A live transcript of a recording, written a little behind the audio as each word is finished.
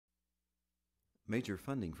Major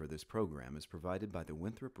funding for this program is provided by the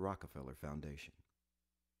Winthrop Rockefeller Foundation.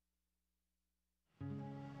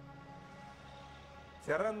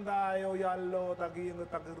 Serendayo yallo taging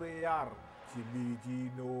tagreyar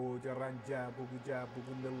Chibijino jaranja buguja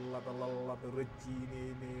bugundella talalla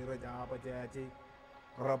regine ne raja pajaji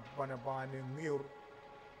Rabbana bani ngir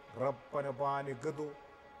Rabbana bani gadu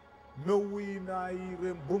Nawi nai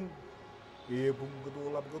rembung Ebung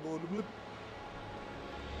gadu lab gadu lublut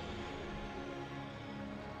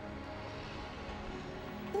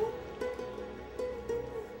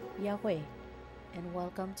Yahweh, and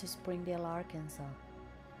welcome to Springdale, Arkansas.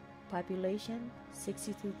 Population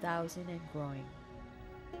 62,000 and growing.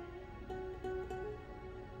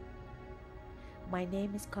 My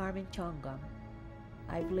name is Carmen Chongam.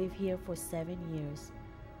 I've lived here for 7 years,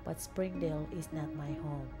 but Springdale is not my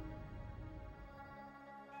home.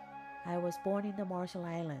 I was born in the Marshall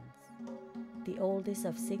Islands, the oldest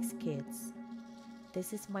of 6 kids.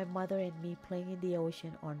 This is my mother and me playing in the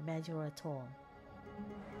ocean on Major Atoll.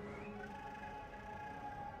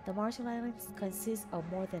 The Marshall Islands consist of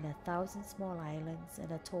more than 1,000 small islands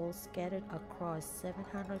and atolls scattered across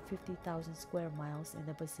 750,000 square miles in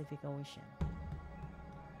the Pacific Ocean.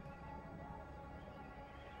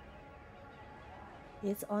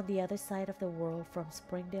 It's on the other side of the world from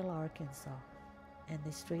Springdale, Arkansas, and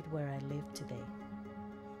the street where I live today.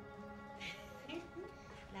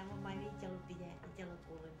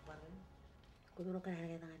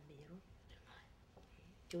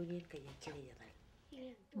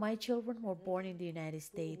 My children were born in the United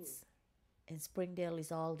States, and Springdale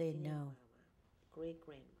is all they know.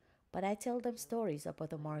 But I tell them stories about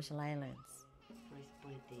the Marshall Islands.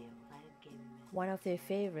 One of their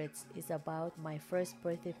favorites is about my first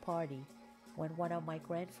birthday party when one of my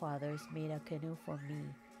grandfathers made a canoe for me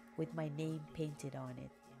with my name painted on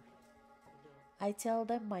it. I tell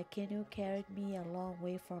them my canoe carried me a long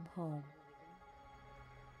way from home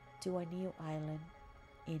to a new island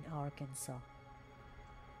in Arkansas.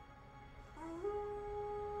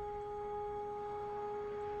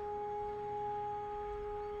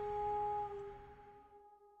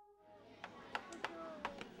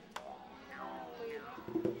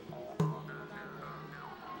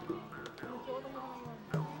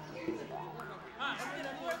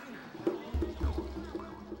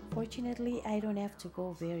 Fortunately, I don't have to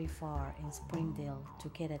go very far in Springdale to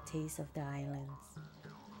get a taste of the islands.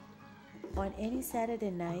 On any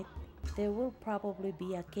Saturday night, there will probably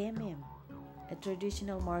be a KEMV, a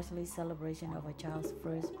traditional Marshallese celebration of a child's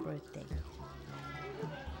first birthday.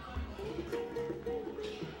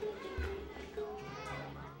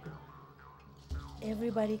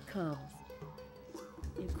 Everybody comes,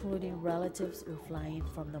 including relatives who fly in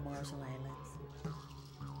from the Marshall Islands.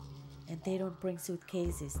 And they don't bring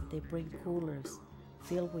suitcases, they bring coolers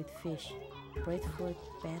filled with fish, breadfruit,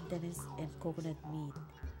 bandanas, and coconut meat.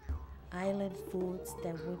 Island foods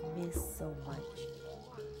that we miss so much.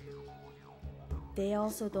 They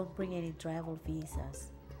also don't bring any travel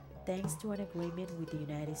visas. Thanks to an agreement with the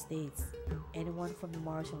United States, anyone from the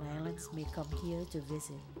Marshall Islands may come here to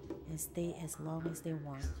visit and stay as long as they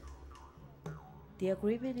want. The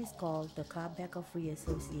agreement is called the Compact of Free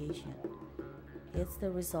Association. It's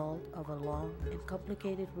the result of a long and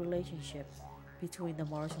complicated relationship between the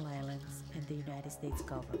Marshall Islands and the United States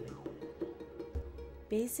government.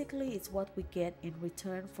 Basically, it's what we get in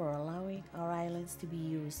return for allowing our islands to be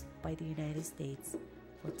used by the United States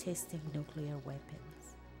for testing nuclear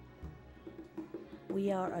weapons.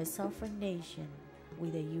 We are a sovereign nation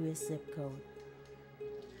with a U.S. zip code.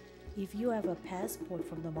 If you have a passport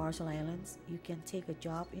from the Marshall Islands, you can take a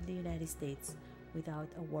job in the United States without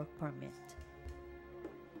a work permit.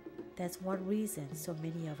 That's one reason so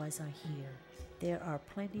many of us are here. There are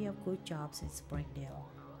plenty of good jobs in Springdale.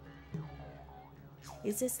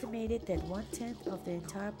 It's estimated that 1/10 of the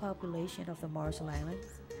entire population of the Marshall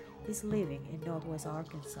Islands is living in northwest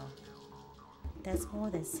Arkansas. That's more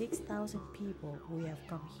than 6,000 people who have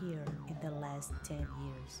come here in the last 10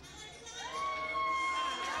 years.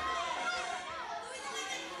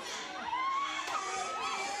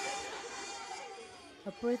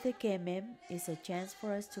 A birthday KEMV is a chance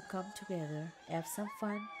for us to come together, have some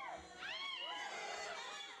fun,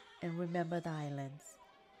 and remember the islands.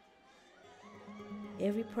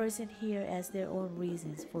 Every person here has their own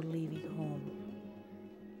reasons for leaving home.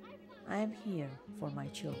 I am here for my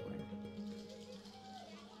children.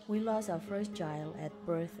 We lost our first child at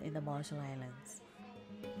birth in the Marshall Islands.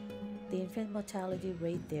 The infant mortality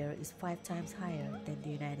rate there is 5 times higher than the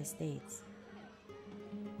United States.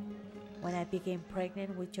 When I became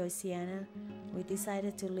pregnant with Joyciana, we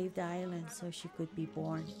decided to leave the island so she could be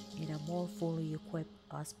born in a more fully equipped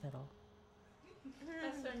hospital.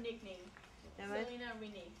 That's her nickname. Selena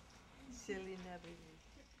Renee. Selena Renee.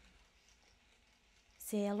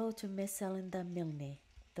 Say hello to Miss Celinda Milne,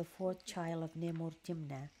 the fourth child of Nemur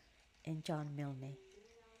Timna and John Milne.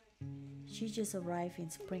 She just arrived in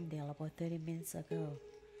Springdale about 30 minutes ago.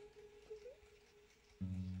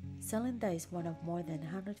 Celinda is one of more than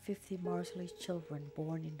 150 Marshallese children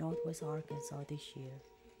born in northwest Arkansas this year.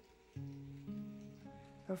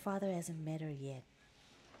 Her father hasn't met her yet.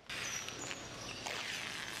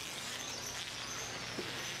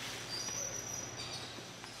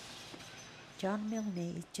 John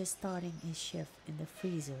Milne is just starting his shift in the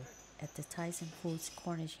freezer at the Tyson Foods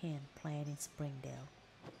Cornish hen plant in Springdale.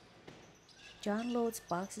 John loads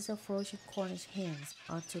boxes of frozen Cornish hens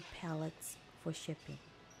onto pallets for shipping.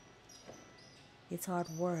 It's hard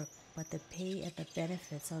work, but the pay and the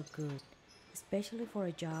benefits are good, especially for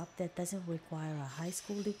a job that doesn't require a high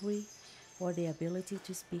school degree or the ability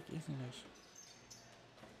to speak English.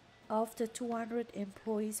 Of the 200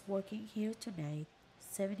 employees working here tonight,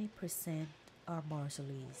 70% are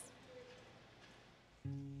Marshallese.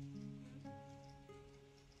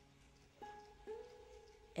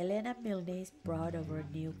 Elena Milne is proud of her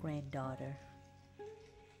new granddaughter,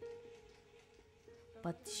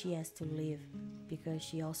 but she has to leave because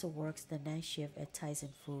she also works the night shift at Tyson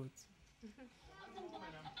Foods. Is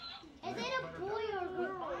it a boy or a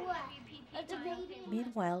girl? It's a baby.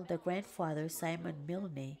 Meanwhile, the grandfather, Simon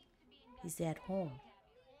Milne, is at home,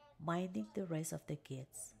 minding the rest of the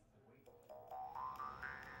kids.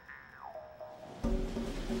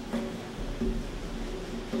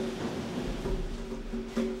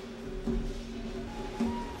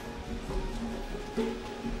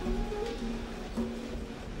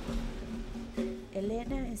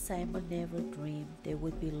 Elena and Simon never dreamed they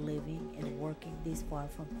would be living and working this far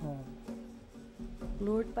from home.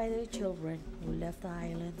 Lured by their children who left the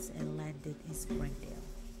islands and landed in Springdale.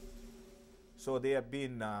 So they have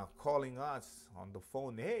been calling us on the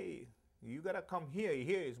phone, hey, you gotta come here.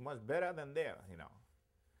 Here is much better than there, you know.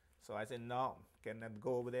 So I said, no, cannot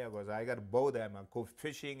go over there because I got a boat. I go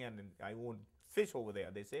fishing and I won't fish over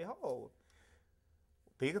there. They say, oh,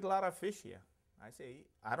 they get a lot of fish here. I say,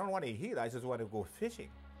 I don't want to eat, I just want to go fishing.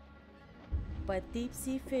 But deep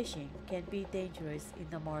sea fishing can be dangerous in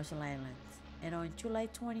the Marshall Islands. And on July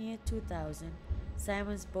 20th, 2000,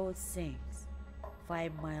 Simon's boat sinks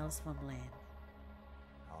 5 miles from land.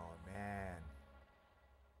 Oh man.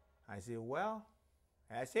 I said, well,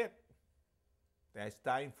 that's it. That's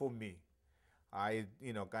time for me. I,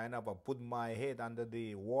 kind of put my head under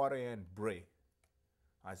the water and breathe.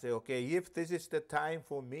 I say, okay, if this is the time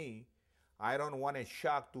for me, I don't want a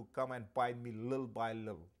shark to come and bite me little by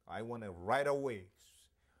little. I want it right away.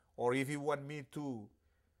 Or if you want me to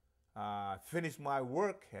finish my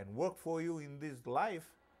work and work for you in this life,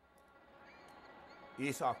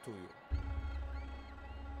 it's up to you.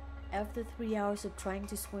 After 3 hours of trying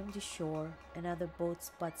to swim to shore, another boat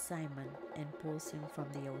spots Simon and pulls him from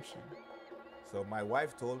the ocean. So my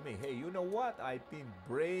wife told me, hey, you know what? I've been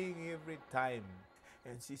praying every time.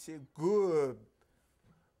 And she said, good.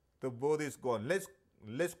 The boat is gone.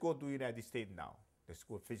 Let's go to the United States now. Let's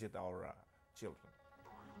go visit our children.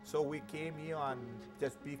 So we came here on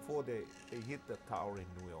just before they hit the tower in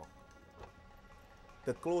New York.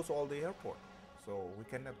 They closed all the airport, so we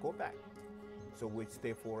cannot go back. So we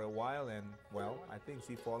stay for a while, and well, I think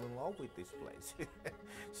she fell in love with this place.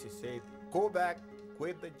 She said, go back,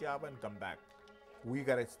 quit the job, and come back. We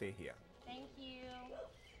gotta stay here. Thank you.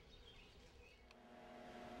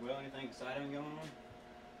 Well, anything exciting going on?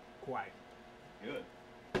 Quiet. Good.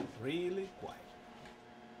 Really quiet.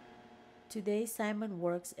 Today, Simon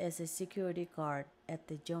works as a security guard at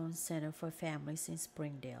the Jones Center for Families in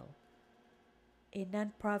Springdale, a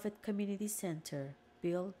nonprofit community center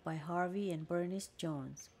built by Harvey and Bernice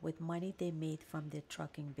Jones with money they made from their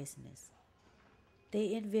trucking business.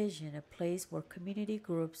 They envision a place where community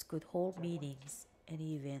groups could hold meetings and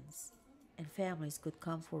events, and families could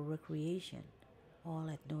come for recreation, all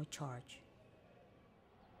at no charge.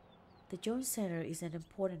 The Jones Center is an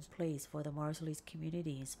important place for the Marshallese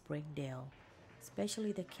community in Springdale,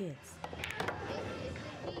 especially the kids.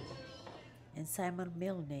 And Simon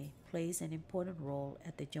Milne plays an important role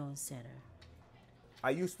at the Jones Center. I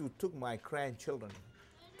used to took my grandchildren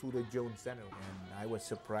to the Jones Center, and I was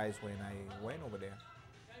surprised when I went over there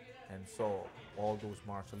and saw all those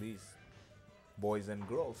Marshallese boys and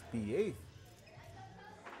girls behave.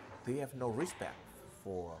 They have no respect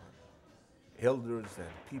for elders and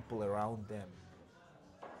people around them.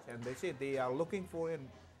 And they said they are looking for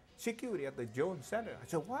security at the Jones Center. I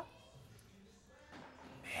said, what?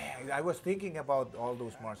 Man, I was thinking about all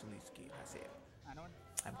those Marshallese kids. I said,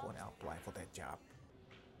 I'm going to apply for that job.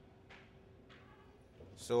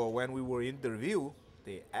 So when we were interviewed,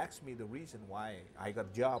 they asked me the reason why I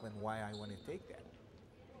got job and why I want to take that.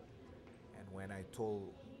 And when I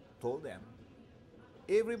told them,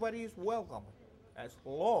 everybody is welcome as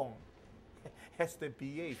long as they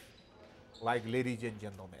behave like ladies and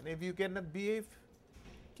gentlemen. If you cannot behave,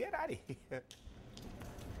 get out of here.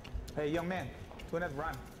 Hey, young man, do not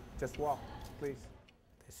run. Just walk, please.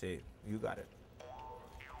 They say, you got it.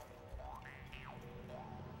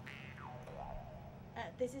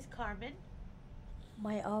 This is Carmen.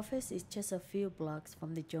 My office is just a few blocks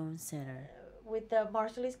from the Jones Center. With the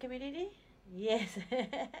Marshallese community? Yes.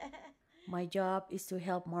 My job is to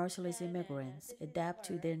help Marshallese immigrants adapt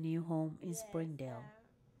to their new home in Springdale.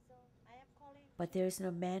 But there is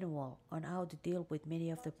no manual on how to deal with many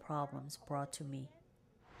of the problems brought to me.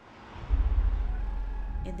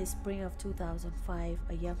 In the spring of 2005,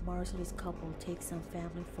 a young Marshallese couple takes some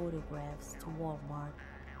family photographs to Walmart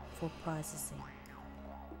for processing.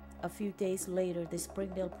 A few days later, the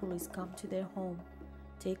Springdale police come to their home,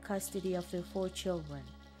 take custody of their 4 children,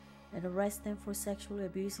 and arrest them for sexually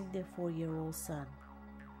abusing their 4-year-old son.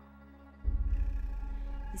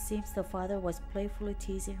 It seems the father was playfully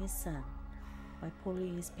teasing his son by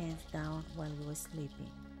pulling his pants down while he was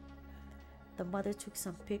sleeping. The mother took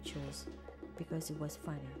some pictures because it was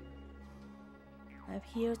funny. I'm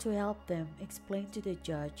here to help them explain to the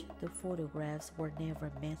judge the photographs were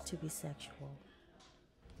never meant to be sexual.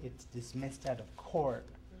 It's dismissed out of court,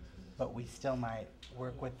 but we still might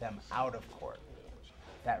work with them out of court.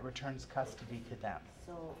 That returns custody to them.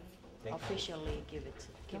 So They can- officially give No,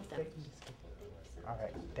 them. they can just give it. All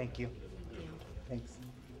right, thank you. Thanks.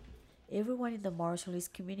 Everyone in the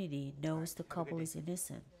Marshallese community knows the couple is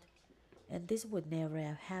innocent, and this would never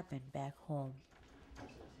have happened back home.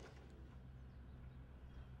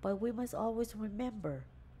 But we must always remember,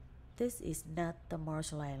 this is not the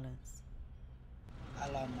Marshall Islands. I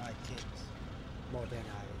love my kids more than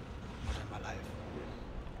my life.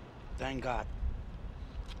 Thank God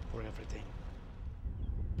for everything.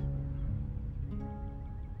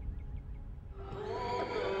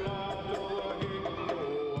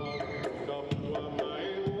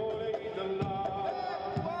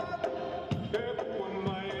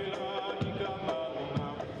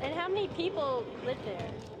 And how many people live there?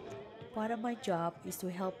 Part of my job is to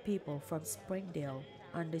help people from Springdale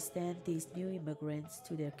understand these new immigrants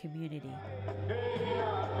to their community.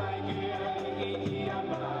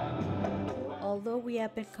 Although we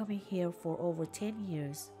have been coming here for over 10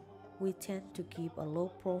 years, we tend to keep a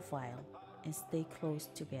low profile and stay close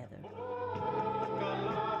together.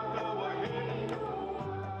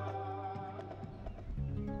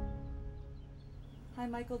 Hi,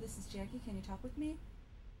 Michael, this is Jackie. Can you talk with me?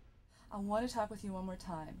 I want to talk with you one more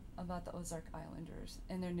time about the Ozark Islanders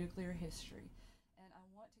and their nuclear history.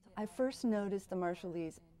 I first noticed the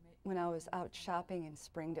Marshallese when I was out shopping in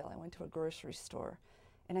Springdale. I went to a grocery store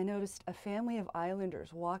and I noticed a family of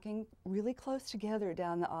islanders walking really close together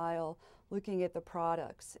down the aisle looking at the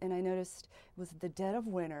products. And I noticed it was the dead of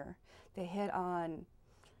winter. They had on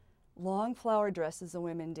long flower dresses, the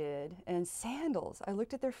women did, and sandals. I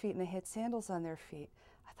looked at their feet and they had sandals on their feet.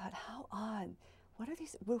 I thought, how odd. What are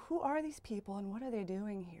these, who are these people and what are they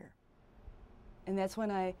doing here? And that's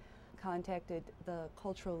when I contacted the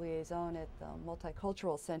cultural liaison at the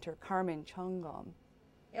Multicultural Center, Carmen Chungam.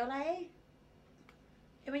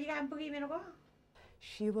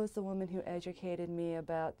 She was the woman who educated me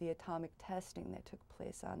about the atomic testing that took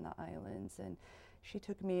place on the islands, and she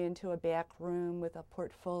took me into a back room with a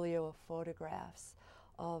portfolio of photographs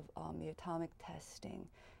of the atomic testing.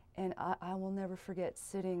 And I will never forget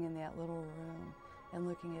sitting in that little room and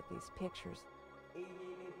looking at these pictures.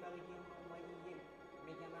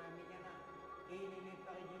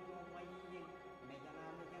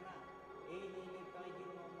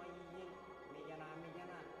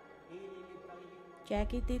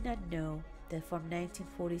 Jackie did not know that from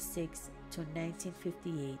 1946 to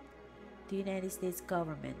 1958, the United States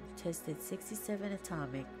government tested 67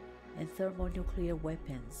 atomic and thermonuclear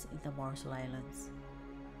weapons in the Marshall Islands.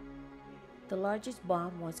 The largest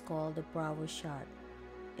bomb was called the Bravo Shot.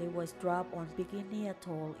 It was dropped on Bikini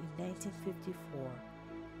Atoll in 1954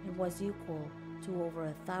 and was equal to over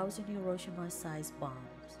 1,000 Hiroshima-sized bombs.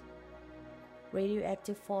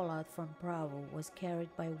 Radioactive fallout from Bravo was carried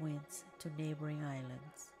by winds to neighboring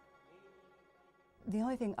islands. The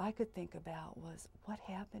only thing I could think about was what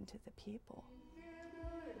happened to the people.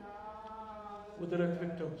 Udara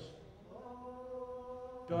victims,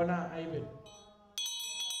 Donna Ivan.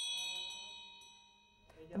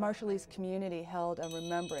 The Marshallese community held a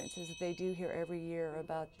remembrance, as they do here every year,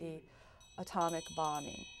 about the atomic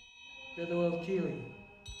bombing. Fayetteville killing.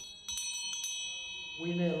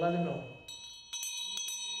 We may let him know.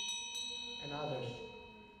 And others.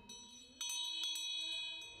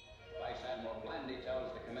 Vice Admiral Blandy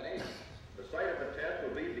tells the committee the site of the test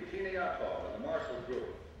will be Bikini Atoll in the Marshall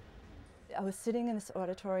Group. I was sitting in this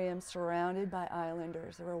auditorium surrounded by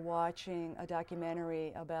islanders that were watching a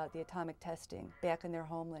documentary about the atomic testing back in their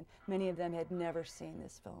homeland. Many of them had never seen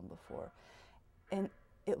this film before. And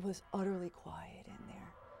it was utterly quiet in there.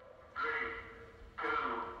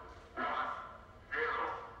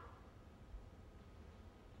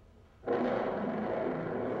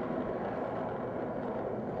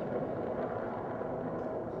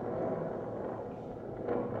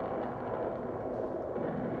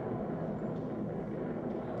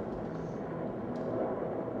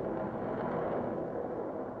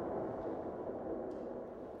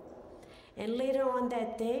 And later on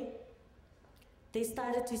that day, they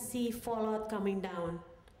started to see fallout coming down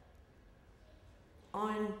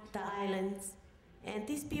on the islands. And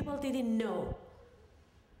these people didn't know.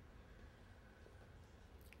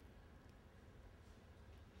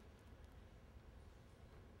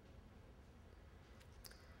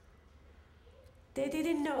 They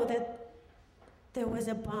didn't know that there was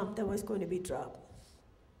a bomb that was going to be dropped.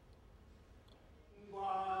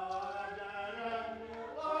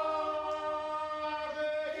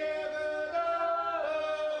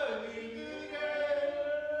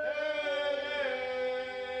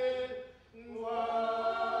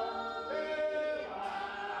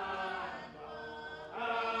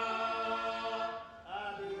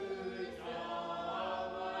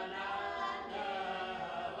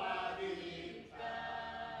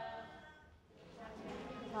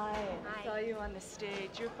 On the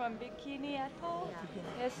stage. You're from Bikini Atoll? Yeah.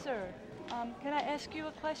 Yes, sir. Can I ask you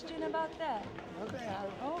a question about that? Okay.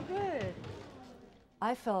 Oh, good.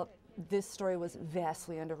 I felt this story was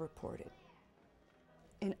vastly underreported.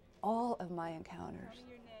 In all of my encounters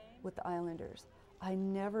with the islanders, I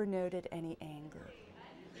never noted any anger.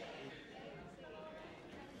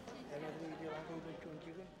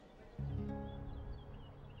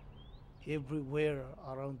 Everywhere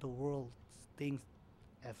around the world, things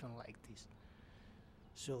happen like this.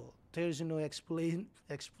 So there's no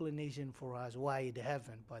explanation for us why it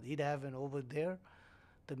happened, but it happened over there.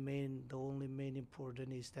 The only main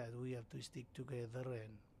important is that we have to stick together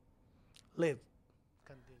and live.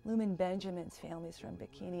 Lumen Benjamin's family's from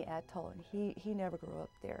Bikini Atoll, and he never grew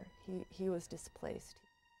up there. He was displaced.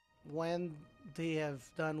 When they have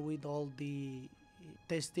done with all the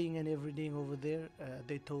testing and everything over there,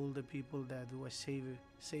 they told the people that it was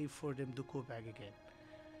safe for them to go back again.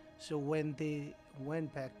 So when they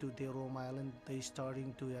went back to their home island, they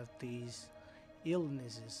starting to have these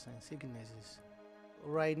illnesses and sicknesses.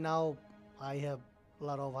 Right now, I have a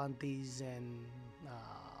lot of aunties and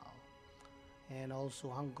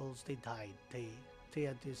also uncles. They died. They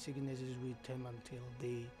had their sicknesses with them until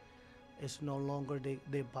it's no longer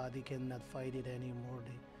their body cannot fight it anymore.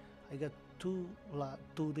 I got two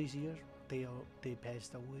this year. They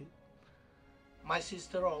passed away. My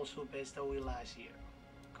sister also passed away last year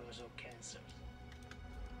because of cancer.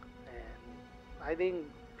 And I think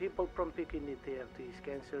people from Bikini, they have these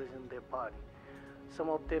cancers in their body. Some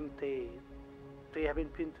of them, they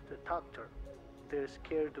haven't been to the doctor. They're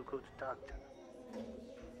scared to go to the doctor.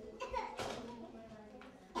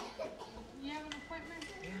 You have an appointment?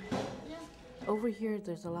 Yeah. Over here,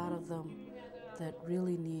 there's a lot of them that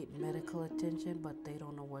really need medical attention, but they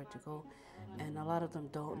don't know where to go. And a lot of them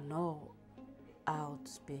don't know how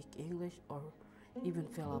to speak English or even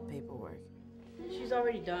fill out paperwork. She's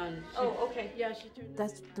already done. Okay. Yeah, she turned.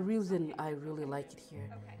 That's the reason I really like it here.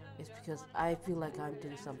 Okay. It's because I feel like I'm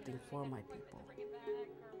doing something for my people.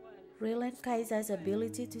 Raylan Kaiser's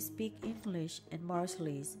ability to speak English and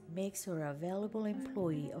Marshallese makes her a valuable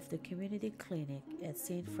employee of the community clinic at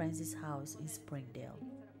St. Francis House in Springdale.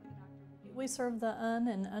 We serve the un-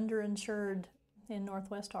 and underinsured in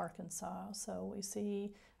Northwest Arkansas, so we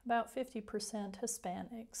see about 50%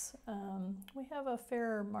 Hispanics. We have a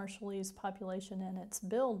fair Marshallese population in its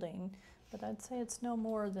building, but I'd say it's no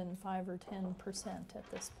more than 5 or 10% at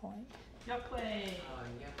this point. Yakwe.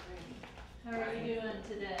 How are you doing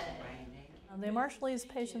today? The Marshallese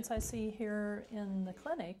patients I see here in the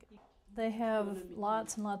clinic, they have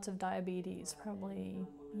lots and lots of diabetes, probably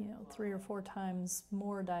 3 or 4 times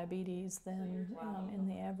more diabetes than in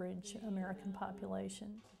the average American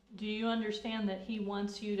population. Do you understand that he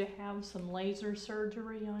wants you to have some laser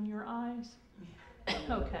surgery on your eyes?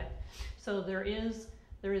 Okay, so there is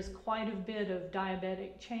quite a bit of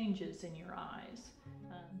diabetic changes in your eyes.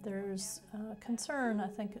 There's concern, I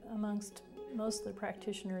think, amongst most of the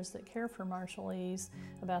practitioners that care for Marshallese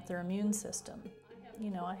about their immune system.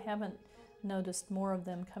 I haven't noticed more of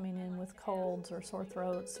them coming in with colds or sore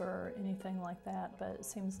throats or anything like that, but it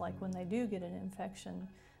seems like when they do get an infection,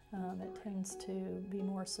 it tends to be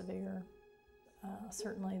more severe.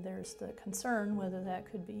 Certainly there's the concern whether that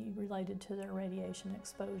could be related to their radiation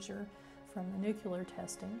exposure from the nuclear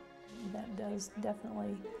testing. That does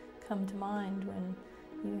definitely come to mind when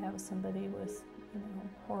you have somebody with,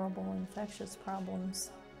 horrible infectious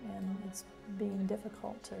problems, and it's being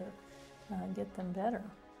difficult to get them better.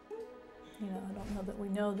 I don't know that we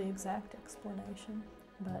know the exact explanation,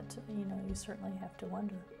 but you certainly have to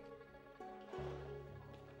wonder.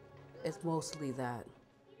 It's mostly that.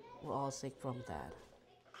 We're all sick from that.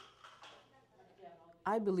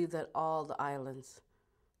 I believe that all the islands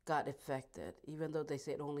got affected, even though they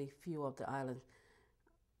said only few of the islands.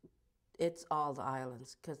 It's all the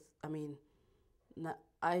islands, because,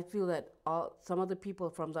 I feel that some of the people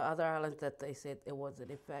from the other islands that they said it was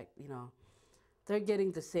an effect, they're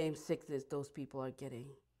getting the same sickness those people are getting.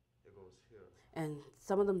 It goes here. And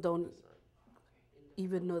some of them don't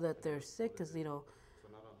even know that they're sick, because,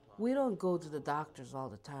 we don't go to the doctors all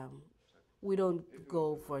the time. We don't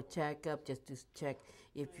go for a checkup just to check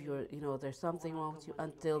if you're, there's something wrong with you.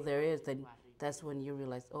 Until there is, then that's when you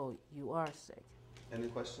realize, oh, you are sick. Any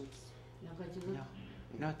questions?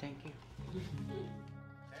 No, thank you.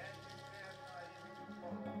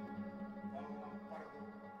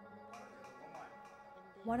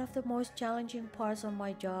 One of the most challenging parts of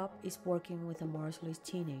my job is working with the Marshallese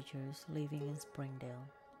teenagers living in Springdale.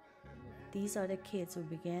 These are the kids who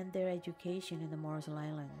began their education in the Marshall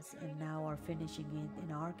Islands and now are finishing it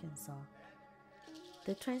in Arkansas.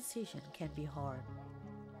 The transition can be hard.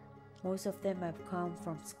 Most of them have come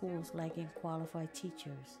from schools lacking qualified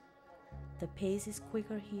teachers. The pace is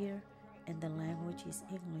quicker here and the language is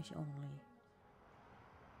English only.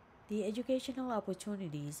 The educational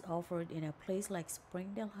opportunities offered in a place like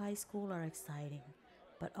Springdale High School are exciting,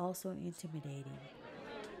 but also intimidating.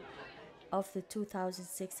 Of the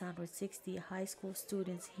 2,660 high school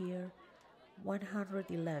students here,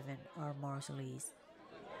 111 are Marshallese.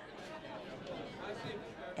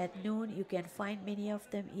 At noon, you can find many of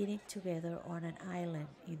them eating together on an island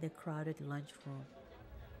in the crowded lunchroom.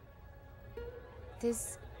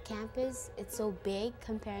 This campus, it's so big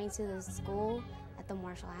comparing to the school at the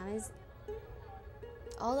Marshall Islands.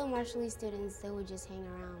 All the Marshallese students, they would just hang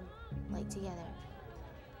around, together.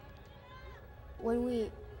 When we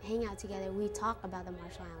hang out together, we talk about the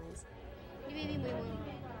Marshall Islands.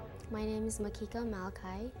 My name is Makika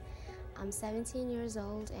Malachi. I'm 17 years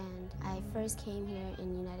old and I first came here in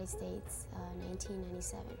the United States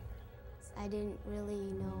 1997. I didn't really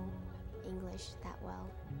know English that well.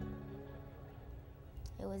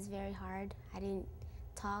 It was very hard. I didn't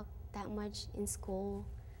talk that much in school,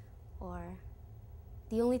 or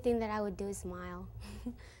the only thing that I would do is smile.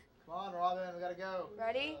 Come on, Robin, we gotta go.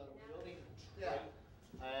 Ready? Yeah.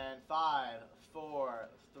 And 5, 4,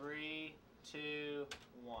 3, 2,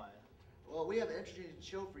 1. Well, we have an interesting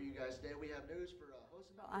show for you guys today. We have news for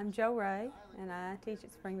hosting. I'm Jo Ray, and I teach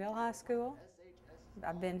at Springdale High School.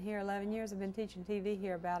 I've been here 11 years. I've been teaching TV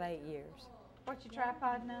here about 8 years. What's your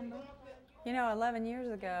tripod number? 11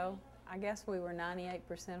 years ago, I guess we were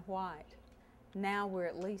 98% white. Now we're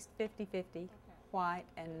at least 50-50 white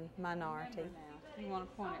and minority. You want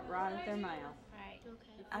to point it right at their mouth. Right.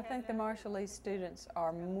 Okay. I think the Marshallese students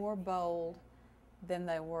are more bold than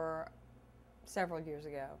they were several years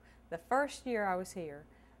ago. The first year I was here,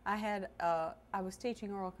 I was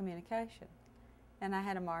teaching oral communication, and I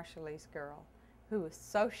had a Marshallese girl who was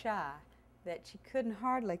so shy that she couldn't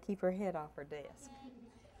hardly keep her head off her desk.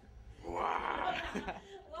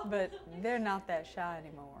 But they're not that shy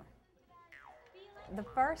anymore. The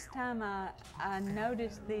first time I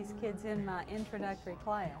noticed these kids in my introductory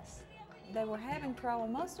class, they were having trouble.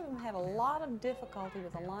 Most of them had a lot of difficulty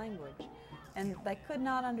with the language, and they could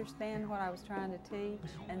not understand what I was trying to teach.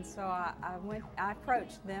 And so I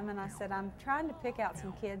approached them and I said, I'm trying to pick out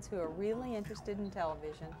some kids who are really interested in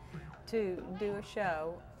television to do a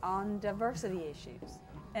show on diversity issues.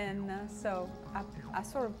 And so I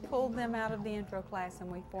sort of pulled them out of the intro class and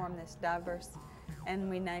we formed this and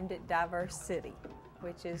we named it Diverse City,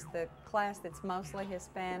 which is the class that's mostly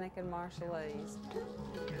Hispanic and Marshallese.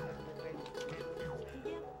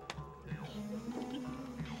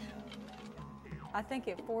 I think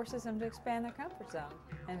it forces them to expand their comfort zone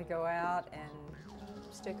and to go out and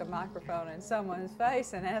stick a microphone in someone's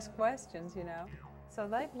face and ask questions, So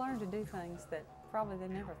they've learned to do things that probably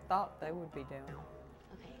they never thought they would be doing.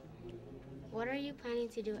 Okay. What are you planning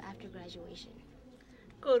to do after graduation?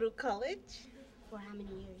 Go to college. For how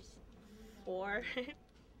many years? 4.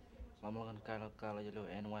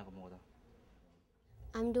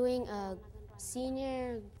 I'm doing a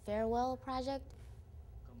senior farewell project.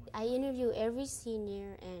 I interview every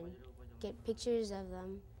senior and get pictures of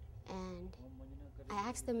them, and I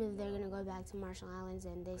asked them if they're going to go back to Marshall Islands,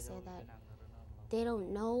 and they said that they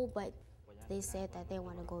don't know, but they said that they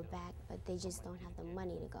want to go back, but they just don't have the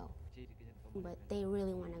money to go. But they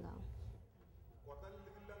really want to go.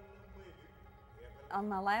 On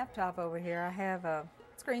my laptop over here, I have a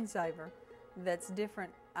screensaver that's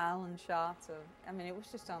different island shots of, I mean, it was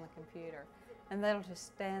just on the computer. And they'll just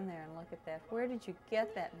stand there and look at that. Where did you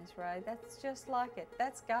get that, Miss Ray? That's just like it.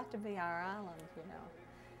 That's got to be our island, you know.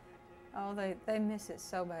 Oh, they miss it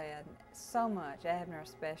so bad, so much, Abner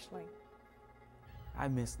especially. I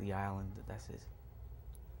miss the island, that's it.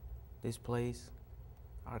 This place,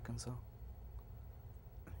 Arkansas,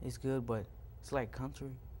 it's good, but it's like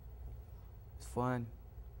country. It's fun,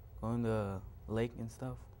 going to the lake and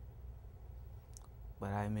stuff.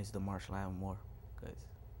 But I miss the Marshall Island more, because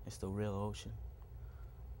it's the real ocean,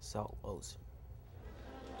 salt ocean.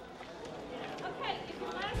 Okay, if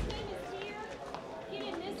your last name is here, get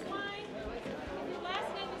in this line. If your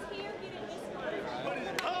last name is here, get in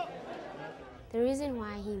this line. The reason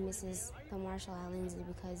why he misses the Marshall Islands is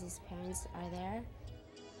because his parents are there.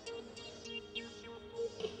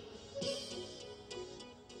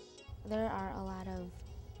 There are a lot of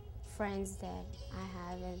friends that I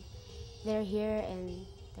have, and they're here, and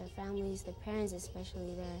their families, their parents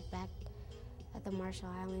especially, they're back at the Marshall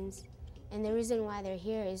Islands. And the reason why they're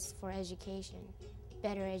here is for education,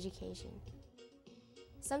 better education.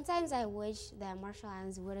 Sometimes I wish that Marshall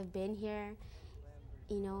Islands would have been here,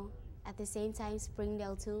 you know, at the same time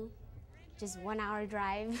Springdale too, just 1 hour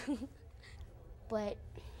drive. But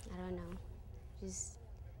I don't know,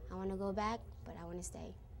 I want to go back, but I want to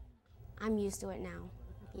stay. I'm used to it now.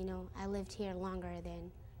 You know, I lived here longer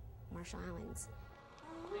than Marshall Islands.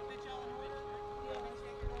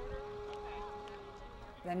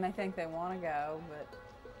 They may think they want to go, but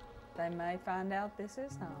they may find out this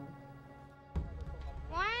is home.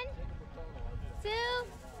 1, 2,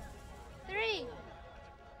 3.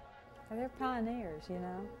 They're pioneers, you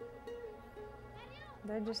know.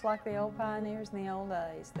 They're just like the old pioneers in the old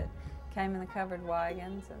days that came in the covered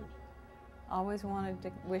wagons and always wanted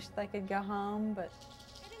to, wish they could go home, but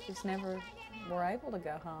just never were able to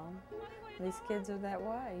go home. These kids are that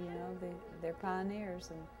way, you know. They're pioneers,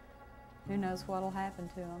 and who knows what'll happen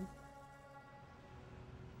to them.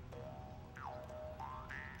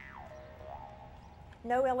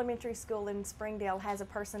 No elementary school in Springdale has a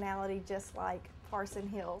personality just like Parson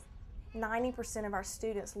Hills. 90% of our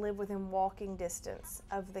students live within walking distance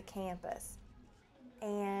of the campus.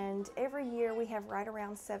 And every year we have right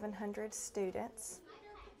around 700 students.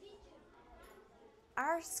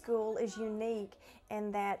 Our school is unique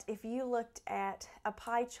in that if you looked at a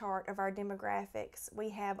pie chart of our demographics, we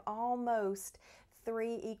have almost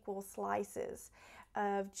 3 equal slices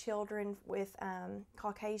of children with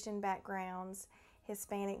Caucasian backgrounds,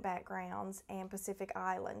 Hispanic backgrounds, and Pacific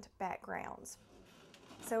Island backgrounds.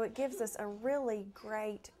 So it gives us a really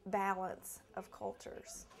great balance of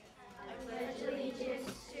cultures. I pledge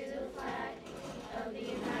allegiance to the flag of the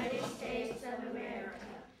United States of America.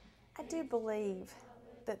 I do believe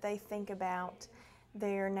that they think about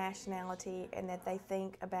their nationality and that they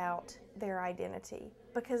think about their identity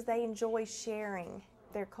because they enjoy sharing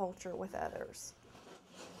their culture with others.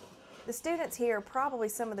 The students here are probably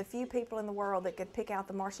some of the few people in the world that could pick out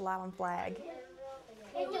the Marshall Island flag.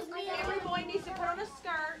 Hey, every boy needs to put on a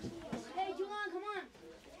skirt. Hey, Juwan, come on.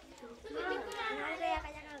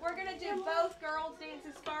 We're going to do both girls'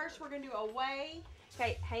 dances first. We're going to do a way.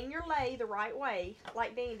 Okay, hang your lei the right way,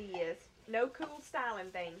 like Dandy is. No cool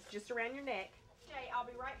styling things, just around your neck. Okay, I'll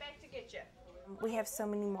be right back to get you. We have so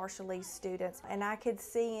many Marshallese students, and I could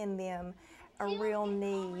see in them a real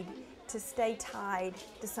need to stay tied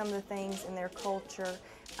to some of the things in their culture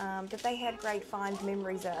that they had great fond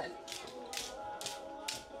memories of.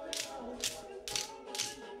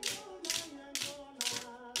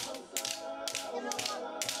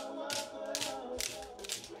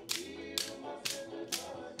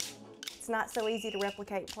 It's not so easy to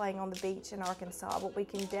replicate playing on the beach in Arkansas, but we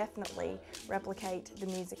can definitely replicate the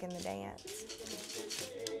music and the dance.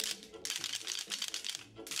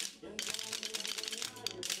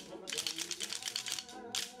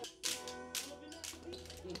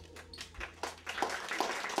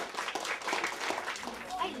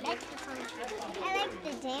 I like the song. I like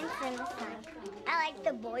the dance in the song. I like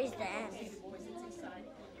the boys' dance.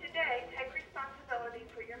 Today, take responsibility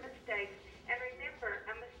for your mistakes, and remember,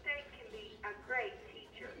 a mistake can be a great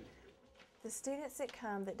teacher. The students that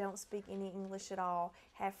come that don't speak any English at all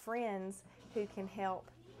have friends who can help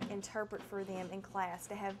interpret for them in class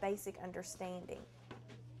to have basic understanding.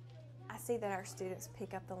 I see that our students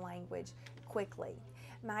pick up the language quickly.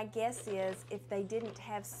 My guess is if they didn't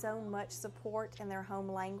have so much support in their home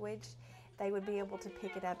language, they would be able to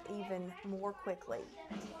pick it up even more quickly.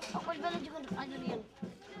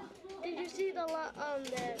 Did you see the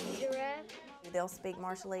giraffe? They'll speak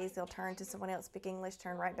Marshallese, they'll turn to someone else, speak English,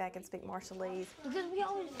 turn right back and speak Marshallese. Because we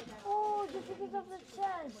always, just because of the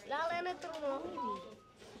chest.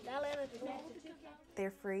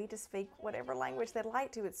 They're free to speak whatever language they'd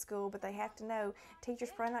like to at school, but they have to know teacher's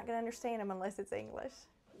probably not going to understand them unless it's English.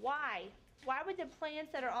 Why? Why would the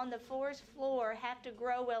plants that are on the forest floor have to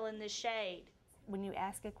grow well in the shade? When you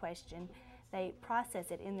ask a question, they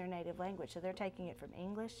process it in their native language. So they're taking it from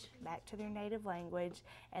English back to their native language,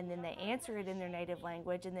 and then they answer it in their native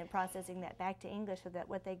language, and then processing that back to English so that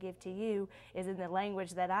what they give to you is in the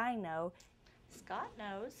language that I know. Scott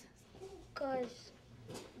knows. Because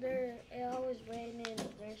it always rains and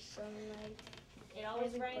there's sunlight. It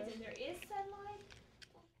always rains and there is sunlight?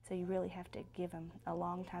 So you really have to give them a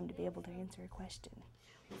long time to be able to answer a question.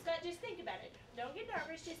 Scott, just think about it. Don't get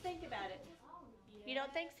nervous, just think about it. You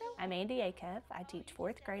don't think so? I'm Andy Acuff. I teach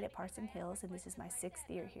 4th grade at Parson Hills, and this is my 6th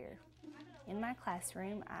year here. In my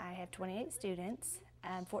classroom, I have 28 students,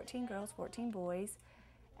 14 girls, 14 boys.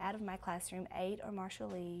 Out of my classroom, 8 are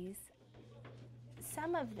Marshallese.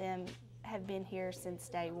 Some of them have been here since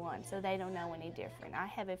day one, so they don't know any different. I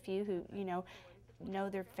have a few who,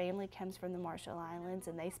 know their family comes from the Marshall Islands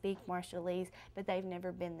and they speak Marshallese, but they've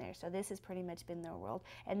never been there, so this has pretty much been their world.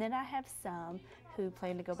 And then I have some who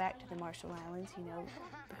plan to go back to the Marshall Islands,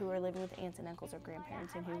 who are living with aunts and uncles or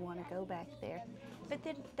grandparents and who want to go back there. But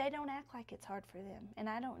then they don't act like it's hard for them, and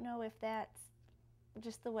I don't know if that's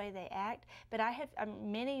just the way they act, but I have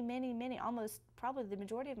many, almost probably the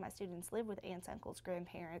majority of my students live with aunts, uncles,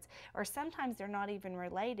 grandparents, or sometimes they're not even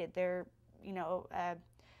related. They're,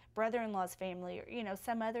 brother-in-law's family, or,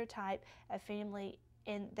 some other type of family,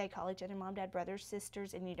 and they call each other mom, dad, brothers,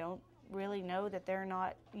 sisters, and you don't really know that they're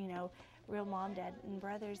not, real mom, dad, and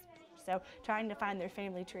brothers. So trying to find their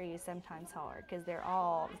family tree is sometimes hard because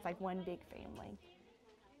it's like one big family.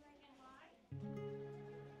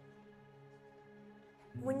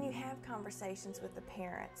 When you have conversations with the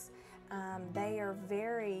parents, they are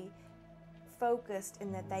very focused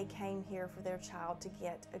in that they came here for their child to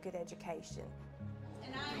get a good education.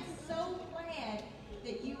 And I'm so glad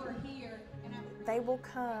that you are here. They will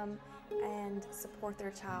come and support their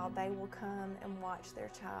child. They will come and watch their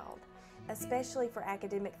child, especially for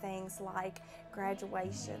academic things like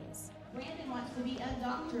graduations. Brandon wants to be a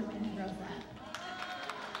doctor when he grows up.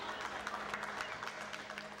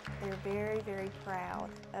 They're very, very proud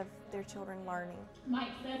of their children learning. Mike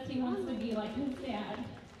says he wants to be like his dad.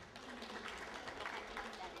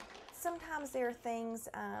 Sometimes there are things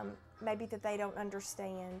maybe that they don't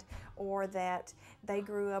understand, or that they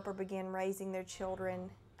grew up or began raising their children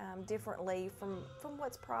differently from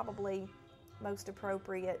what's probably most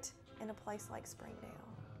appropriate in a place like Springdale.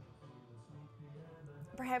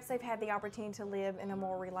 Perhaps they've had the opportunity to live in a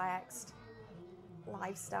more relaxed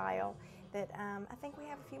lifestyle that I think we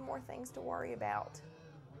have a few more things to worry about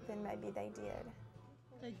than maybe they did.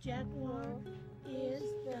 The jaguar is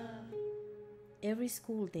the... Every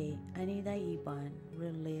school day, Anita Iban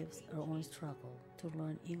relives her own struggle to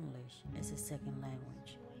learn English as a second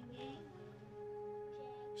language.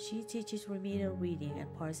 She teaches remedial reading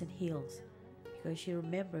at Parson Hills because she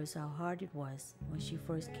remembers how hard it was when she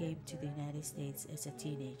first came to the United States as a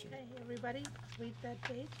teenager. Okay, everybody, read that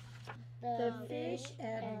page. The fish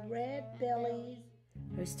and red bellies.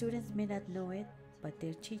 Her students may not know it, but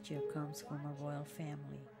their teacher comes from a royal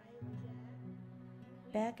family.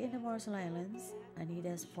 Back in the Marshall Islands,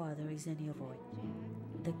 Anita's father is an Iroy,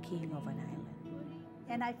 the king of an island.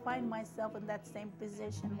 And I find myself in that same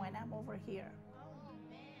position when I'm over here.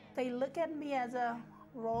 They look at me as a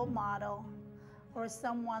role model or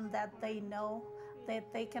someone that they know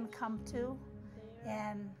that they can come to,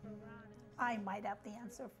 and I might have the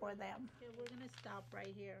answer for them. Okay, we're gonna stop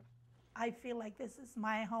right here. I feel like this is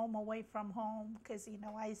my home away from home because,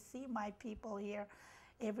 I see my people here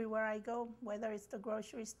everywhere I go, whether it's the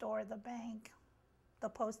grocery store, the bank, the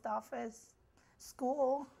post office,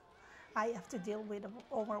 school. I have to deal with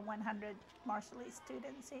over 100 Marshallese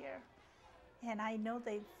students here, and I know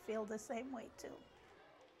they feel the same way too.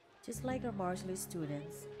 Just like her Marshallese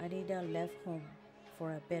students, Anita left home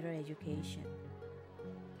for a better education.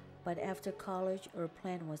 But after college, her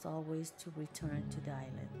plan was always to return to the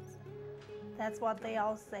islands. That's what they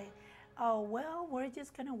all say. Oh, well, we're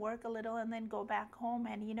just going to work a little and then go back home.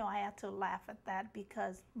 And, I had to laugh at that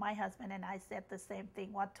because my husband and I said the same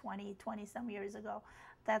thing, 20 some years ago.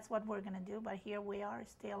 that's what we're going to do, but here we are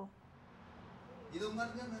still.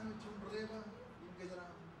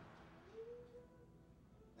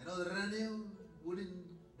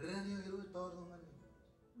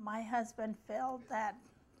 My husband felt that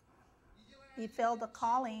he felt the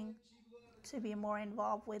calling to be more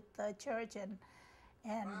involved with the church and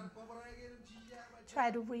try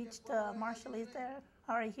to reach the Marshallese that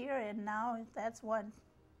are here, and now that's what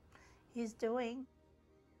he's doing.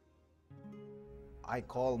 I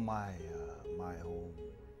call my home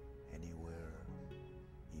anywhere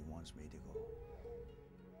he wants me to go.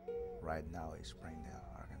 Right now is Springdale,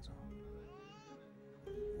 Arkansas.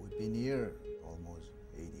 We've been here almost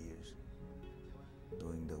 8 years,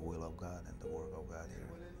 doing the will of God and the work of God here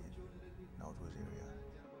in Northwest area.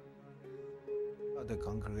 The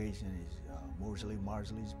congregation is mostly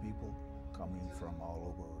Marshallese people coming from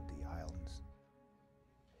all over the islands.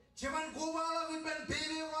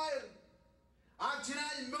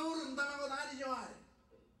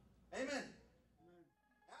 Amen.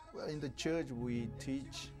 Well, in the church we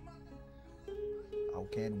teach how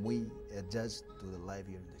can we adjust to the life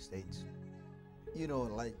here in the States. You know,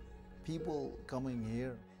 like people coming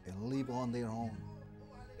here and live on their own.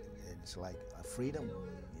 And it's like a freedom,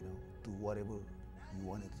 you know, do whatever you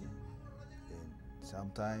want to do. And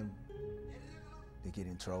sometimes they get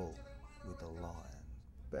in trouble with the law. And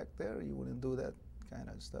back there, you wouldn't do that kind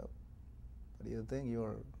of stuff. But you think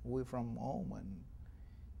you're away from home and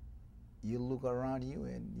you look around you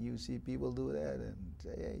and you see people do that and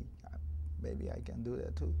say, hey, maybe I can do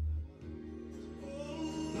that too.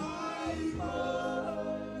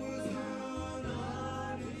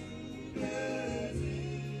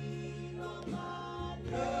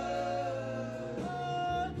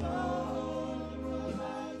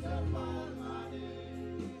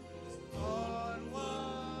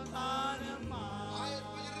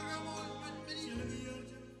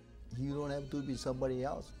 You don't have to be somebody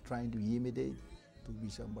else trying to imitate to be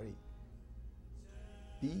somebody.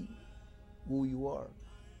 Be who you are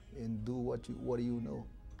and do what you know.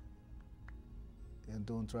 And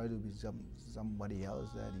don't try to be somebody else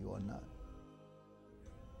that you are not.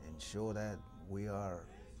 And show that we are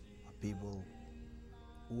a people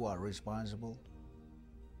who are responsible,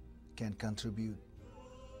 can contribute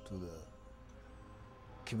to the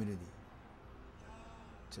community,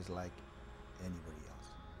 just like anybody else.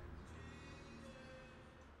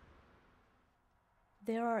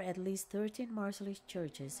 There are at least 13 Marshallese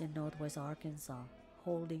churches in Northwest Arkansas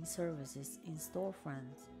holding services in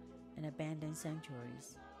storefronts and abandoned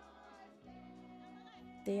sanctuaries.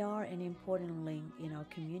 They are an important link in our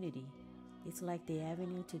community. It's like the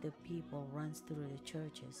avenue to the people runs through the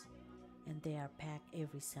churches, and they are packed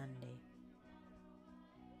every Sunday.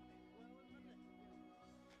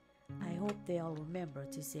 I hope they all remember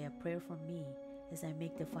to say a prayer for me as I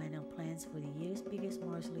make the final plans for the year's biggest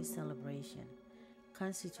Marshallese celebration,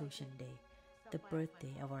 Constitution Day, the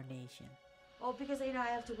birthday of our nation. Oh, because I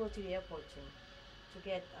have to go to the airport to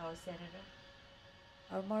get our senator.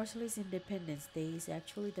 Our Marshallese Independence Day is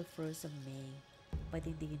actually the 1st of May, but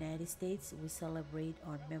in the United States we celebrate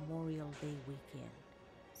on Memorial Day weekend,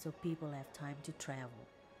 so people have time to travel.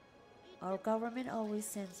 Our government always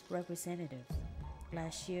sends representatives.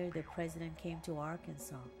 Last year the president came to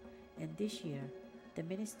Arkansas, and this year the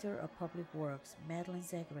Minister of Public Works, Madeline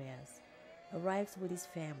Zacharias, arrives with his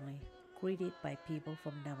family, greeted by people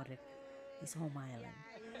from Namarek, his home island.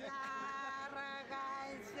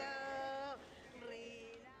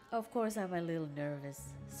 Of course, I'm a little nervous.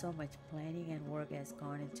 So much planning and work has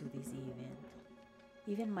gone into this event.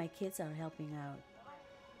 Even my kids are helping out.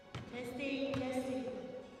 Testing, testing.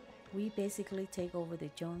 We basically take over the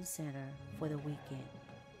Jones Center for the weekend,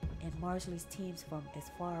 and Marshallese teams from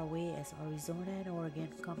as far away as Arizona and Oregon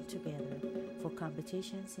come together for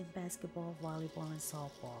competitions in basketball, volleyball, and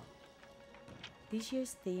softball. This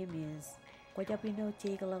year's theme is Kwajapino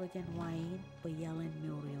Tegalagajan Wain Bayalan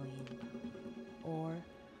Murioin, or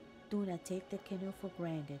do not take the canoe for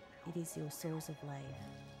granted, it is your source of life.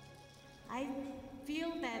 I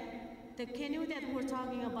feel that the canoe that we're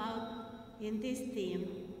talking about in this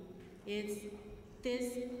theme is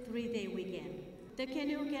this 3-day weekend. The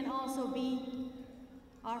canoe can also be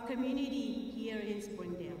our community here in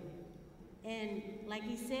Springdale. And like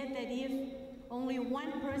he said, that if only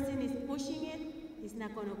one person is pushing it, it's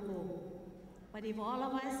not gonna go. But if all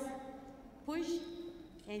of us push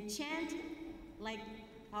and chant like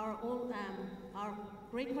our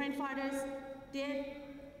great-grandfathers did,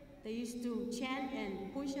 they used to chant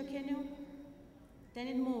and push a canoe, then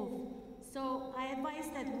it moved. So I advise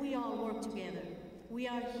that we all work together. We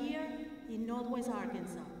are here in Northwest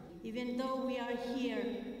Arkansas. Even though we are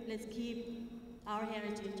here, let's keep our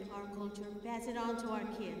heritage, our culture, pass it on to our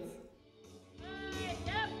kids.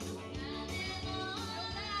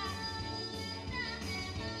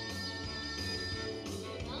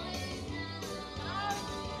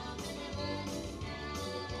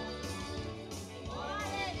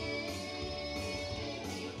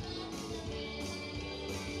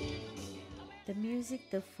 The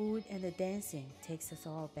music, the food, and the dancing takes us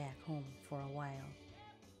all back home for a while.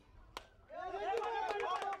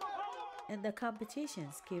 And the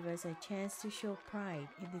competitions give us a chance to show pride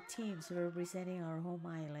in the teams representing our home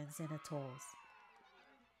islands and atolls.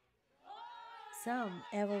 Some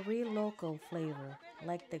have a real local flavor,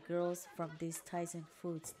 like the girls from this Tyson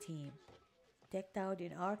Foods team, decked out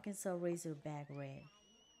in Arkansas Razorback red.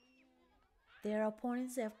 Their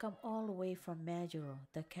opponents have come all the way from Majuro,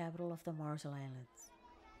 the capital of the Marshall Islands.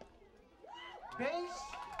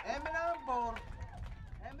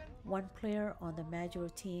 One player on the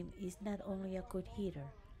Majuro team is not only a good hitter,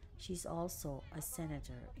 she's also a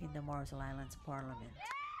senator in the Marshall Islands Parliament.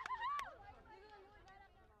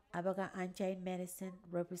 Abaga Anjain Medicine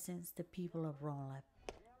represents the people of Ronlap,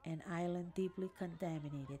 an island deeply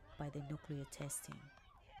contaminated by the nuclear testing.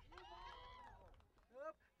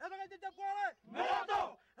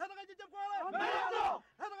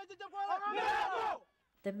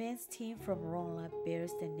 The men's team from Ronlap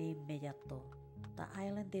bears the name Meyato, the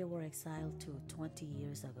island they were exiled to 20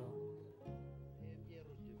 years ago.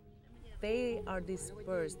 They are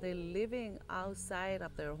dispersed. They're living outside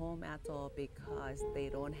of their home atoll because they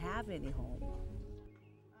don't have any home.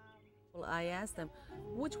 Well, I asked them,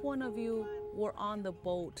 which one of you were on the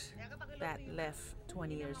boat that left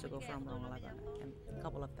 20 years ago from Ronlap? And a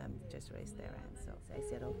couple of them just raised their hands. So I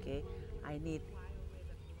said, okay, I need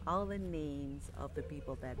all the names of the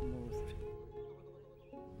people that moved.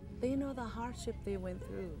 They know the hardship they went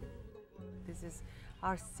through. This is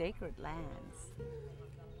our sacred lands.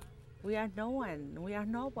 We are no one, we are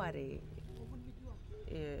nobody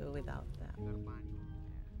without them.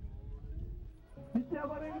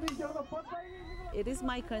 It is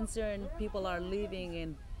my concern people are living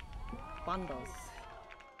in bundles.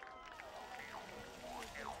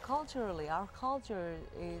 Culturally, our culture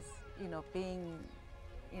is, being,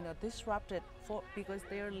 disrupted because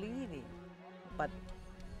they are leaving. But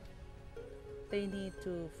they need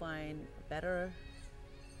to find better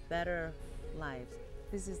lives.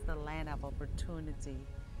 This is the land of opportunity.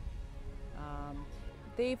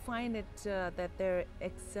 They find it that they're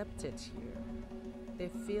accepted here. They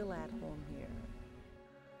feel at home here.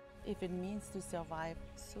 If it means to survive,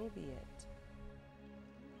 so be it.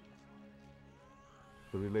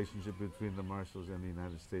 The relationship between the Marshalls and the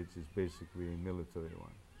United States is basically a military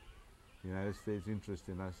one. The United States' interest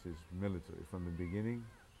in us is military. From the beginning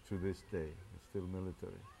to this day, it's still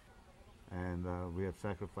military. And we have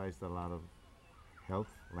sacrificed a lot of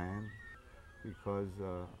health, land, because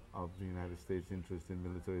of the United States' interest in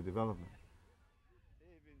military development.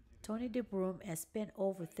 Tony DeBroom has spent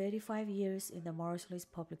over 35 years in the Marshallese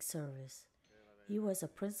public service. He was a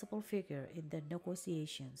principal figure in the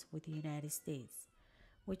negotiations with the United States,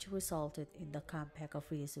 which resulted in the Compact of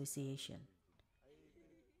Reassociation.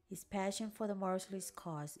 His passion for the Marshallese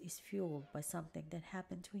cause is fueled by something that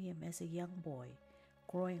happened to him as a young boy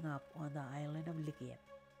growing up on the island of Ligiep.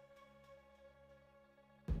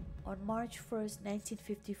 On March 1st,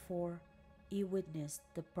 1954, he witnessed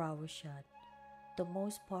the Bravo shot, the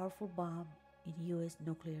most powerful bomb in U.S.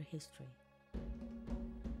 nuclear history.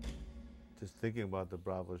 Just thinking about the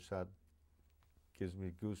Bravo shot gives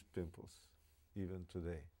me goose pimples, even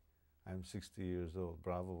today. I'm 60 years old.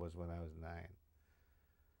 Bravo was when I was 9.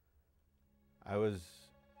 I was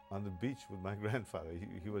on the beach with my grandfather.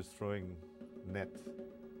 He was throwing net,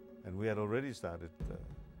 and we had already started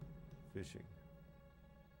fishing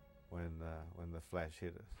when the flash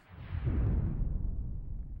hit us.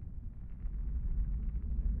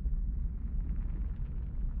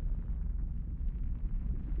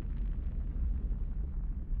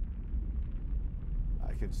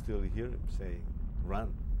 I can still hear him saying,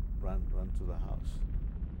 "Run, run, run to the house."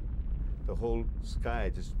 The whole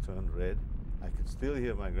sky just turned red. I could still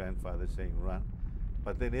hear my grandfather saying, "Run,"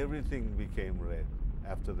 but then everything became red.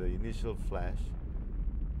 After the initial flash,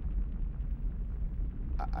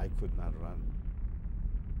 I could not run.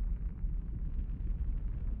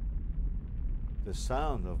 The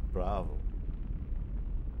sound of Bravo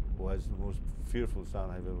was the most fearful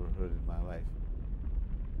sound I've ever heard in my life.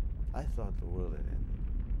 I thought the world had ended.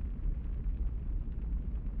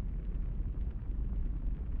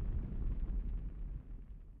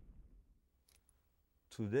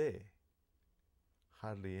 Today,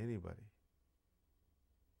 hardly anybody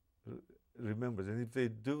remembers. And if they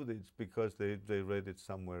do, it's because they read it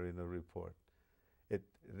somewhere in a report.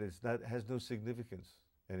 Has no significance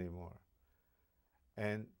anymore.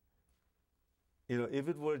 And if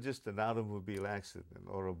it were just an automobile accident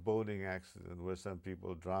or a boating accident where some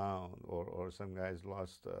people drowned or some guys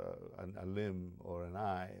lost a limb or an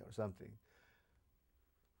eye or something,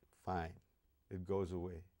 fine, it goes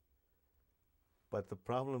away. But the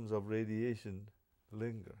problems of radiation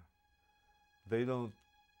linger. They don't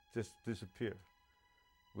just disappear.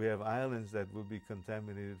 We have islands that will be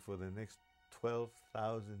contaminated for the next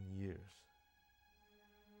 12,000 years.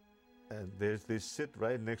 And they sit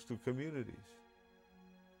right next to communities.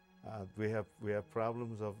 We have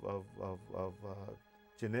problems of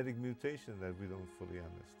genetic mutation that we don't fully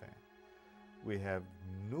understand. We have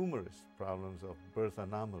numerous problems of birth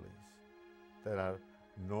anomalies that are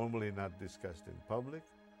normally not discussed in public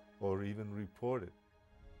or even reported.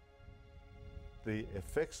 The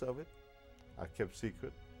effects of it are kept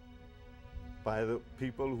secret by the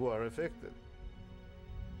people who are affected.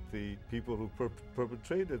 The people who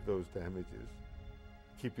perpetrated those damages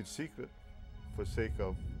keep it secret for sake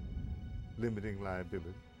of limiting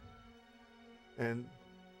liability. And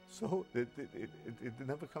so it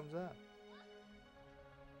never comes out.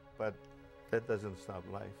 But that doesn't stop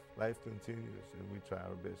life. Life continues, and we try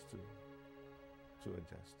our best to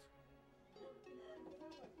adjust.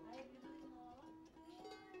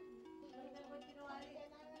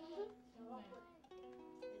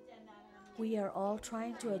 We are all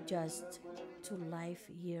trying to adjust to life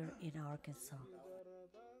here in Arkansas.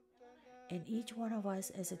 And each one of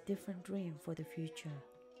us has a different dream for the future.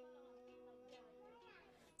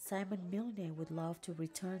 Simon Milne would love to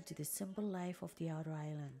return to the simple life of the outer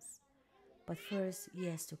islands. But first, he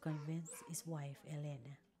has to convince his wife,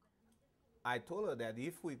 Elena. I told her that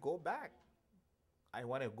if we go back, I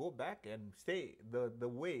want to go back and stay the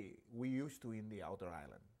way we used to in the outer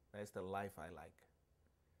island. That's the life I like.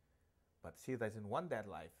 But she doesn't want that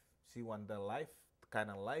life. She wants the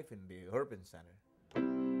kind of life in the urban center.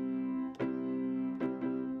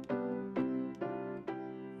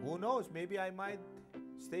 Who knows, maybe I might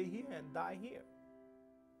stay here and die here.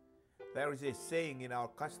 There is a saying in our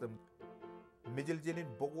custom, Mijiljinin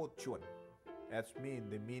Bogochun. That's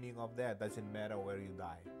the meaning of that doesn't matter where you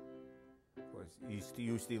die. Because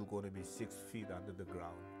you're still going to be 6 feet under the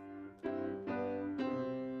ground.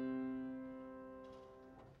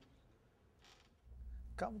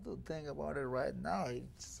 Come to think about it right now,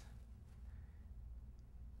 it's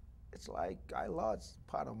like I lost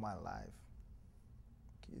part of my life.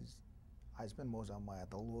 Because I spent most of my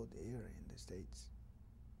adulthood here in the States.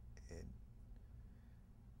 And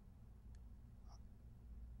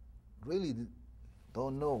really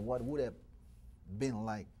don't know what would have been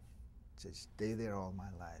like to stay there all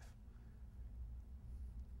my life.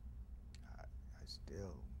 I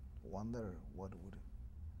still wonder what would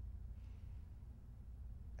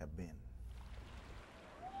have been.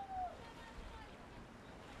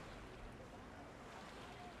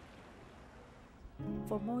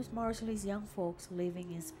 For most Marshallese young folks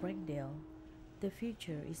living in Springdale, the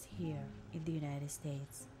future is here in the United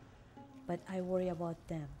States. But I worry about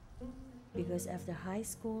them because after high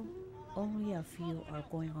school, only a few are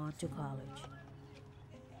going on to college.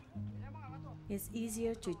 It's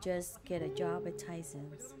easier to just get a job at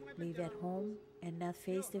Tyson's, live at home, and not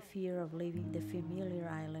face the fear of leaving the familiar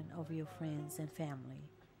island of your friends and family.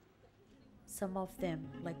 Some of them,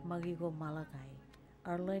 like Magigo Malakai,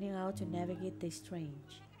 are learning how to navigate the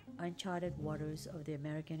strange, uncharted waters of the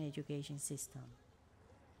American education system.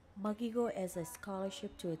 Magigo has a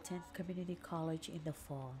scholarship to attend community college in the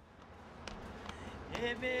fall.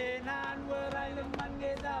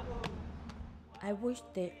 I wish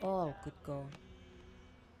they all could go,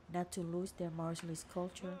 not to lose their Marshallese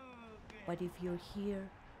culture, but if you're here,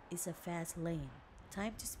 it's a fast lane.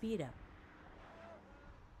 Time to speed up.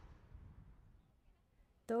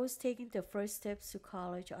 Those taking the first steps to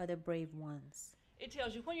college are the brave ones. It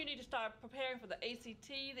tells you when you need to start preparing for the ACT,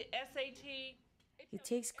 the SAT. It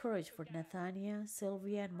takes courage for Nathania,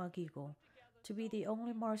 Sylvia, and Magigo to be the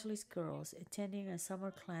only Marshallese girls attending a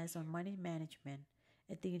summer class on money management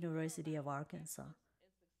at the University of Arkansas.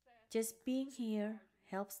 Just being here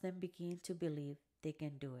helps them begin to believe they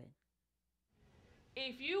can do it.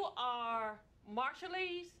 If you are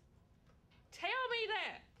Marshallese, tell me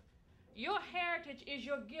that. Your heritage is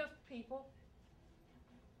your gift, people.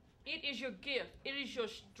 It is your gift. It is your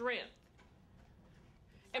strength.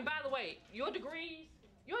 And by the way, your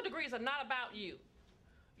degrees are not about you.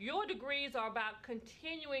 Your degrees are about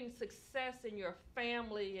continuing success in your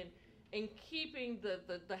family and keeping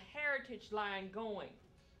the heritage line going.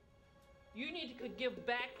 You need to give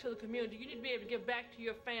back to the community. You need to be able to give back to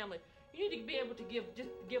your family. You need to be able to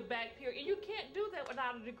give back, period. And you can't do that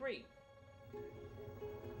without a degree.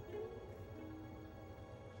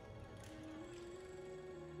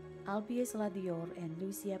 Albius Ladior and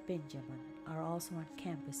Lucia Benjamin are also on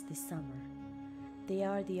campus this summer. They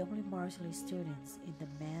are the only Marshallese students in the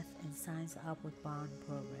Math and Science Outward Bound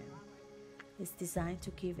program. It's designed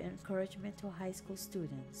to give encouragement to high school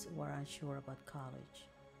students who are unsure about college.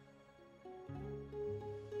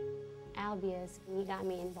 Albius, he got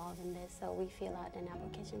me involved in this, so we fill out an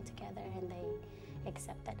application together and they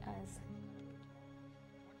accepted us.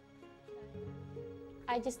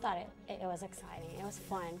 I just thought it was exciting. It was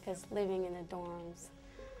fun because living in the dorms,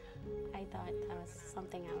 I thought that was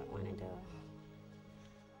something I would want to do.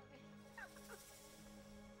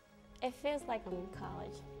 It feels like I'm in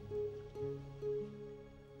college.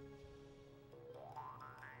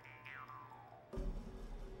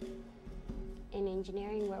 In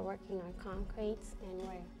engineering, we're working on concretes and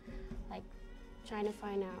we're trying to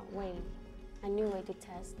find a new way to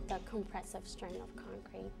test the compressive strength of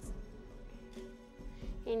concretes.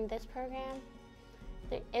 In this program,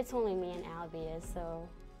 it's only me and Albius,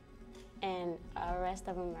 and the rest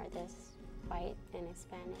of them are just white and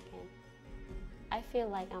Hispanic, and I feel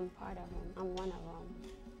like I'm part of them. I'm one of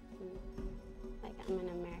them. Like I'm an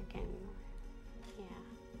American. Yeah.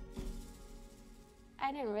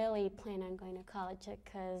 I didn't really plan on going to college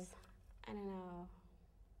because, I don't know,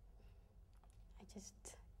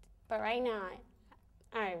 but right now,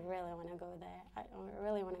 I really want to go there. I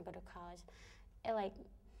really want to go to college.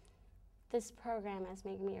 This program has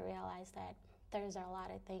made me realize that there's a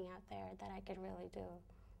lot of things out there that I could really do,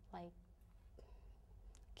 like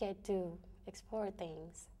get to explore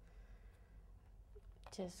things.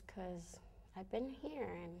 Just because I've been here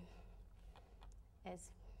and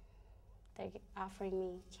they're offering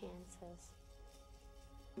me chances.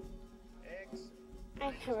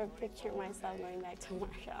 I never pictured myself going back to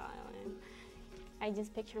Marshall Island. I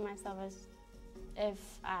just picture myself as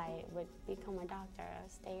if I would become a doctor, I'll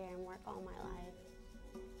stay here and work all my life.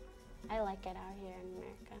 I like it out here in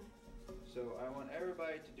America. So I want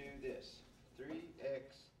everybody to do this.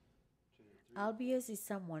 3x to the 3. Albius is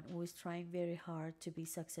someone who is trying very hard to be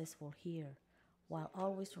successful here, while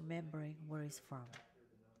always remembering where he's from.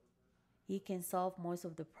 He can solve most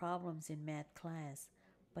of the problems in math class,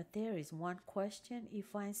 but there is one question he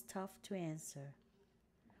finds tough to answer.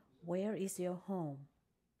 Where is your home?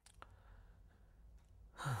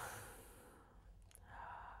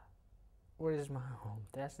 Where is my home?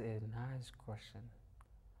 That's a nice question.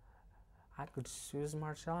 I could choose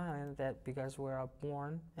Marshall Island because where I was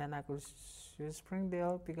born, and I could choose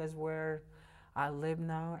Springdale because where I live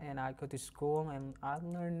now, and I go to school and I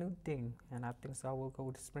learn new things, and I think so I will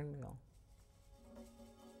go to Springdale.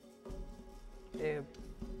 If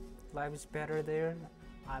life is better there,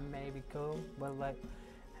 I maybe go, but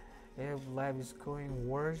if life is going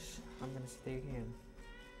worse, I'm gonna stay here.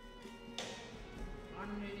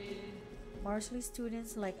 Marshallese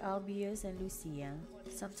students like Albius and Lucia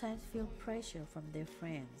sometimes feel pressure from their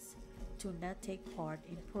friends to not take part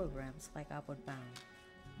in programs like Outward Bound.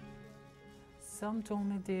 Some told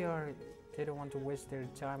me they don't want to waste their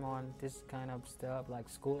time on this kind of stuff like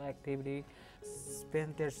school activity,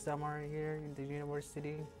 spend their summer here in the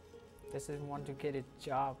university. They just want to get a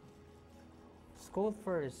job. School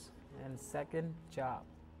first and second, job.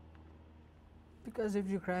 Because if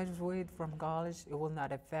you graduate from college, it will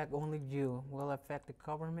not affect only you. It will affect the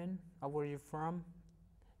government of where you're from,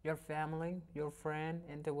 your family, your friend,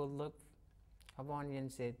 and they will look upon you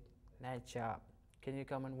and say, nice job. Can you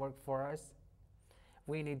come and work for us?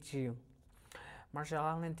 We need you. Marshall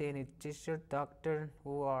Island, they need teacher, doctor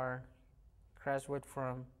who are graduate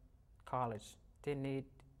from college. They need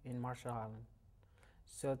in Marshall Island.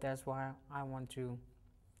 So that's why I want to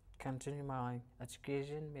continue my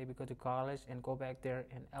education, maybe go to college and go back there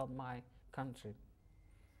and help my country.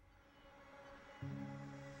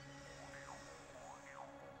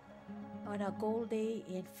 On a cold day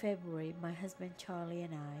in February, my husband Charlie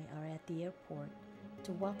and I are at the airport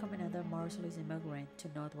to welcome another Marshallese immigrant to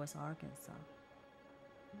Northwest Arkansas.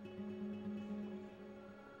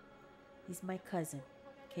 He's my cousin,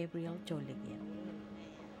 Gabriel Joligian.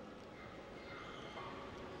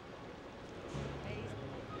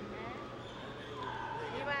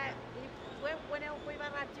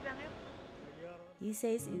 He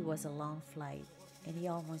says it was a long flight and he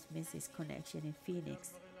almost missed his connection in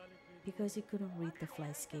Phoenix because he couldn't read the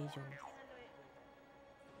flight schedule.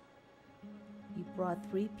 He brought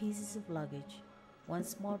 3 pieces of luggage, 1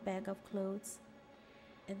 small bag of clothes,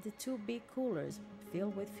 and the 2 big coolers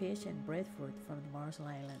filled with fish and breadfruit from the Marshall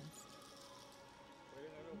Islands.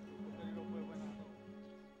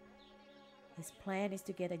 His plan is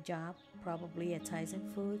to get a job, probably at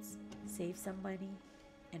Tyson Foods, save some money,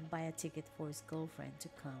 and buy a ticket for his girlfriend to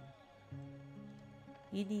come.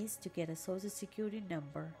 He needs to get a social security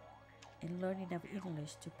number and learn enough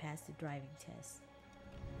English to pass the driving test.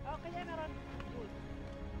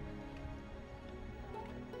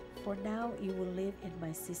 For now, you will live in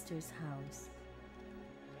my sister's house.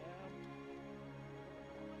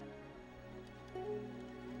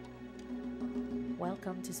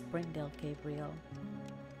 Welcome to Springdale, Gabriel.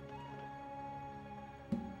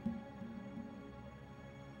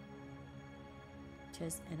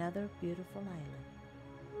 Just another beautiful island.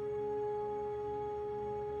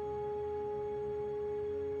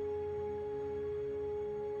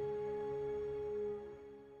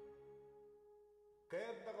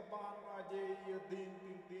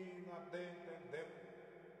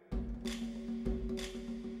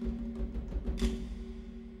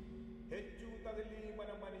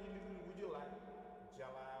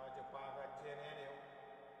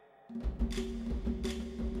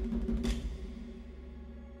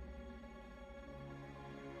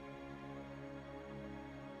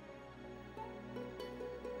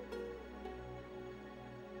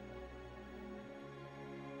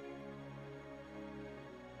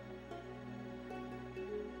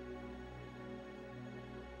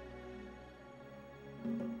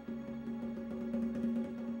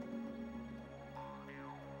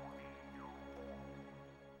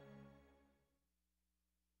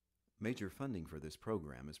 Major funding for this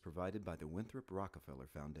program is provided by the Winthrop Rockefeller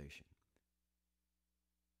Foundation.